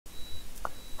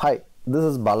Hi, this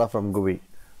is Bala from GUI.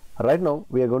 Right now,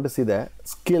 we are going to see the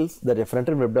skills that a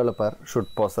front-end web developer should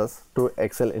possess to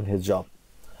excel in his job.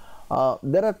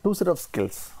 There are two set of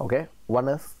skills. Okay, one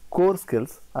is core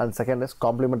skills and second is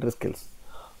complementary skills.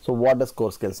 So, what does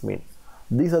core skills mean?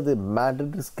 These are the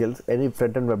mandatory skills any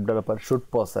front-end web developer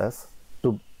should possess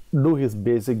to do his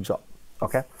basic job.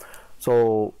 Okay,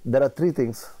 so there are three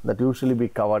things that usually be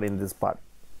covered in this part.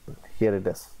 Here it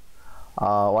is.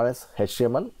 One is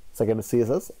HTML, second is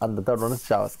CSS, and the third one is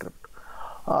JavaScript.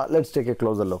 Let's take a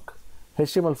closer look.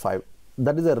 HTML5,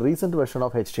 that is a recent version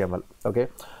of HTML. Okay,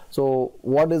 so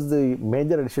what is the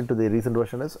major addition to the recent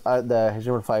version is the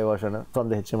HTML5 version from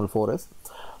the HTML4 is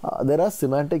there are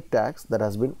semantic tags that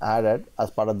has been added as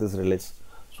part of this release.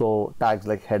 So tags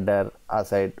like header,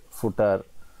 aside, footer.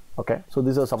 Okay, so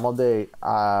these are some of the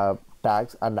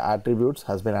tags and attributes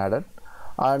has been added,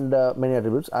 and many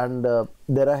attributes, and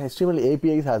there are HTML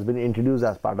APIs has been introduced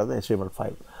as part of the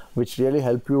HTML5, which really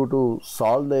help you to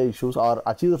solve the issues or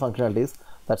achieve the functionalities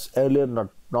that's earlier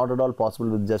not at all possible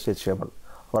with just HTML.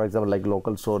 For example, like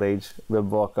local storage,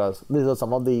 web workers. These are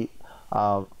some of the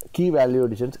key value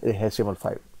additions in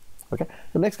HTML5. Okay,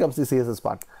 so next comes the CSS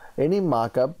part. Any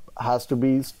markup has to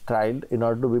be styled in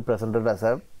order to be presented as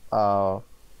a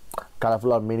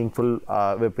colorful or meaningful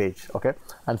web page. Okay,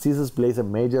 and CSS plays a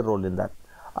major role in that.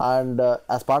 And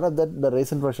as part of that, the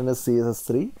recent version is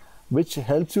CSS3, which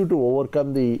helps you to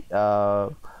overcome the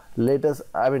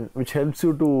which helps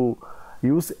you to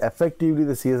use effectively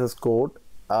the CSS code,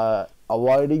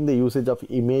 avoiding the usage of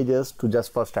images to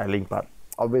just for styling part.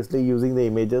 Obviously, using the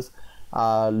images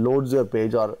loads your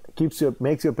page or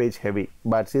makes your page heavy,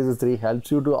 but CSS3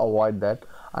 helps you to avoid that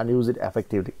and use it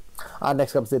effectively. And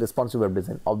next comes the responsive web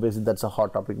design. Obviously, that's a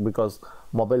hot topic because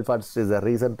mobile first is a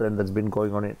recent trend that's been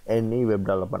going on in any web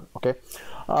development. Okay,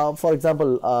 for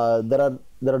example, there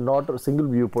are not a single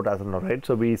viewport as of now, right?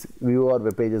 So we view our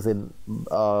web pages in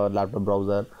laptop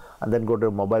browser and then go to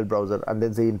a mobile browser and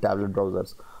then see in tablet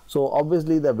browsers. So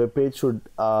obviously, the web page should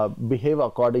behave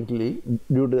accordingly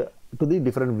due to the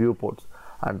different viewports.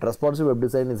 And responsive web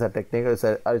design is a technique. It's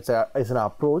an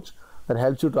approach that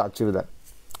helps you to achieve that.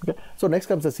 Okay, so next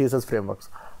comes the CSS frameworks.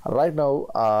 Right now,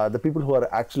 the people who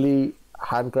are actually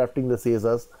handcrafting the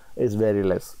CSS is very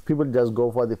less. People just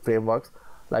go for the frameworks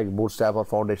like Bootstrap or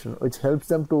Foundation, which helps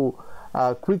them to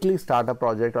quickly start a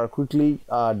project or quickly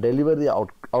deliver the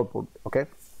output. Okay,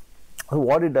 so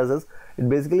what it does is it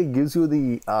basically gives you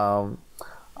the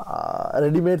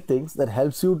ready-made things that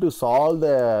helps you to solve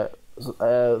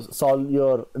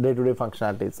your day-to-day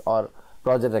functionalities or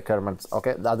project requirements.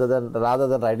 Okay, rather than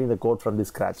writing the code from the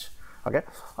scratch. Okay,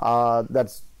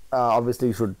 that's obviously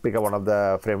you should pick up one of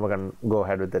the framework and go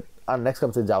ahead with it. And next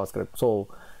comes the JavaScript. So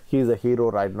he is a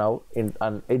hero right now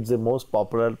and it's the most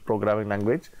popular programming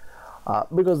language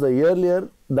because the earlier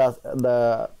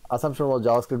the assumption was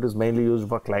JavaScript is mainly used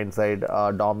for client side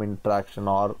DOM interaction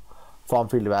or form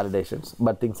field validations,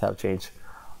 but things have changed.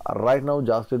 Right now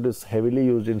JavaScript is heavily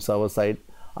used in server side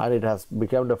and it has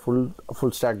become a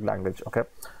full stack language. Okay,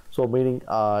 so meaning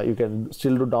you can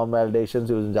still do DOM validations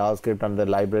using JavaScript and the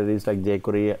libraries like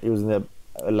jQuery, using the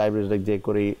libraries like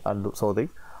jQuery and so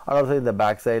things, and also in the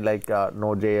backside like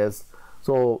Node.js.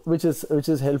 So which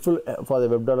is helpful for the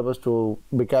web developers to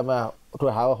have a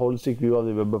holistic view of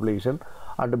the web application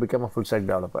and to become a full stack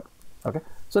developer. Okay,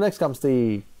 so next comes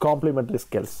the complementary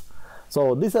skills.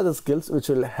 So these are the skills which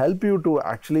will help you to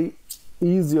actually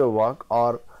ease your work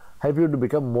or help you to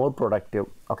become more productive.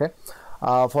 Okay,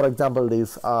 for example,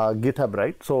 this GitHub,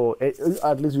 right? So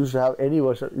at least you should have any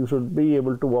version. You should be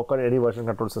able to work on any version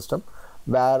control system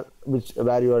where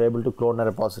you are able to clone a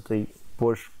repository,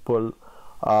 push, pull,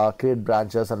 create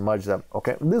branches and merge them.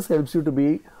 Okay, this helps you to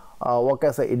be work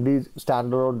as an indie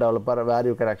standalone developer where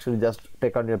you can actually just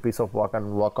take on your piece of work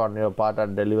and work on your part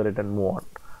and deliver it and move on.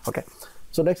 Okay,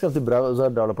 so next comes the browser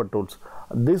developer tools.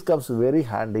 This comes very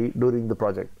handy during the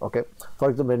project. Okay, for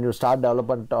example, when you start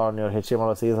development on your HTML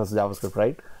or CSS JavaScript,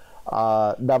 right,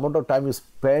 the amount of time you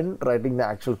spend writing the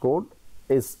actual code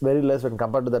is very less when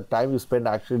compared to the time you spend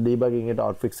actually debugging it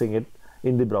or fixing it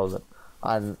in the browser.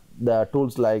 And the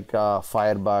tools like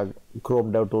Firebug,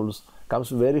 Chrome Dev Tools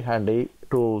comes very handy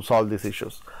to solve these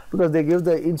issues because they give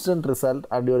the instant result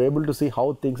and you're able to see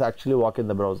how things actually work in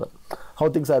the browser, how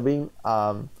things are being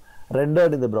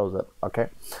rendered in the browser. Okay,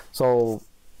 so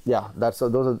yeah,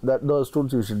 those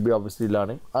tools you should be obviously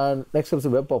learning. And next comes the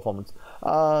web performance.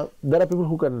 There are a lot of people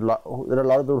who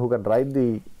can write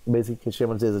the basic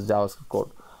HTML, CSS, JavaScript code,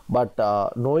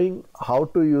 but knowing how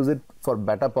to use it for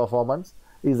better performance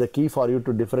is the key for you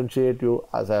to differentiate you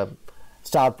as a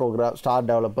star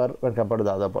developer when compared to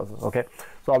the other person. Okay,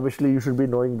 so obviously you should be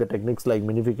knowing the techniques like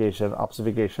minification,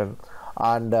 obfuscation,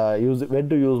 and when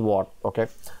to use what. Okay,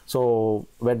 so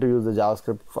when to use the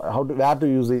JavaScript, where to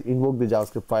invoke the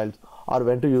JavaScript files, or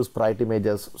when to use sprite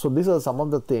images. So these are some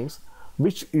of the things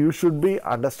which you should be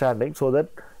understanding so that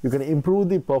you can improve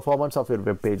the performance of your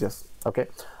web pages. Okay,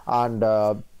 and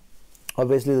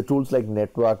obviously the tools like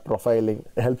network profiling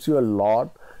helps you a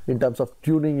lot in terms of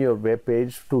tuning your web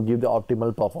page to give the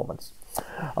optimal performance.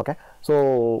 Okay,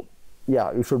 so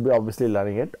yeah, you should be obviously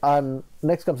learning it. And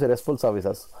next comes the RESTful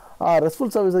services. RESTful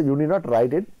services, you need not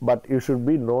write it, but you should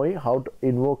be knowing how to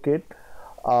invoke it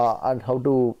and how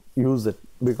to use it,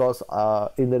 because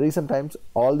in the recent times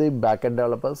all the backend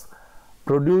developers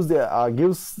produce the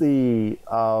gives the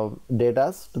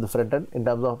data to the front end in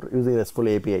terms of using RESTful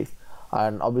APIs,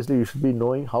 and obviously you should be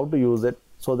knowing how to use it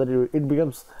so that it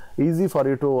becomes easy for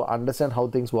you to understand how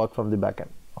things work from the backend.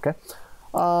 Okay,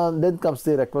 then comes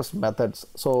the request methods.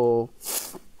 So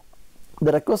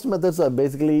the request methods are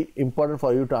basically important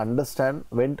for you to understand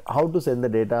how to send the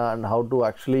data and how to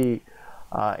actually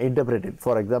interpret it.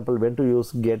 For example, when to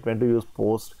use get, when to use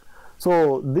post.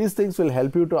 So these things will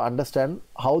help you to understand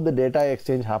how the data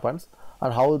exchange happens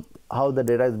and how the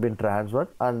data has been transferred,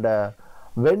 and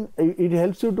when it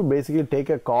helps you to basically take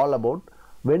a call about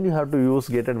when you have to use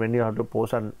get and when you have to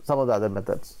post, and some of the other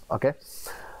methods. Okay,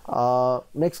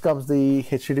 next comes the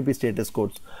HTTP status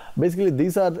codes. Basically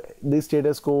these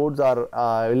status codes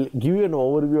will give you an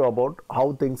overview about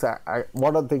how things are,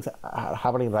 what are things are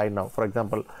happening right now. For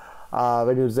example,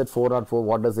 when you visit 404,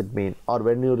 what does it mean? Or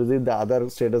when you receive the other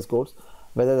status codes,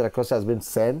 whether the request has been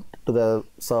sent to the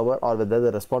server or whether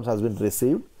the response has been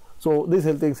received. So these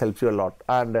things helps you a lot.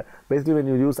 And basically when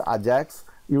you use Ajax,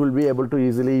 you will be able to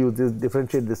easily use this,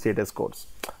 differentiate the status codes.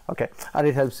 Okay, and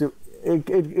it helps you.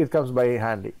 It comes by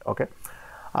handy. Okay,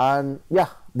 and yeah,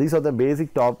 these are the basic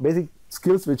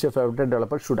skills which a front-end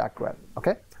developer should acquire.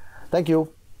 Okay, thank you.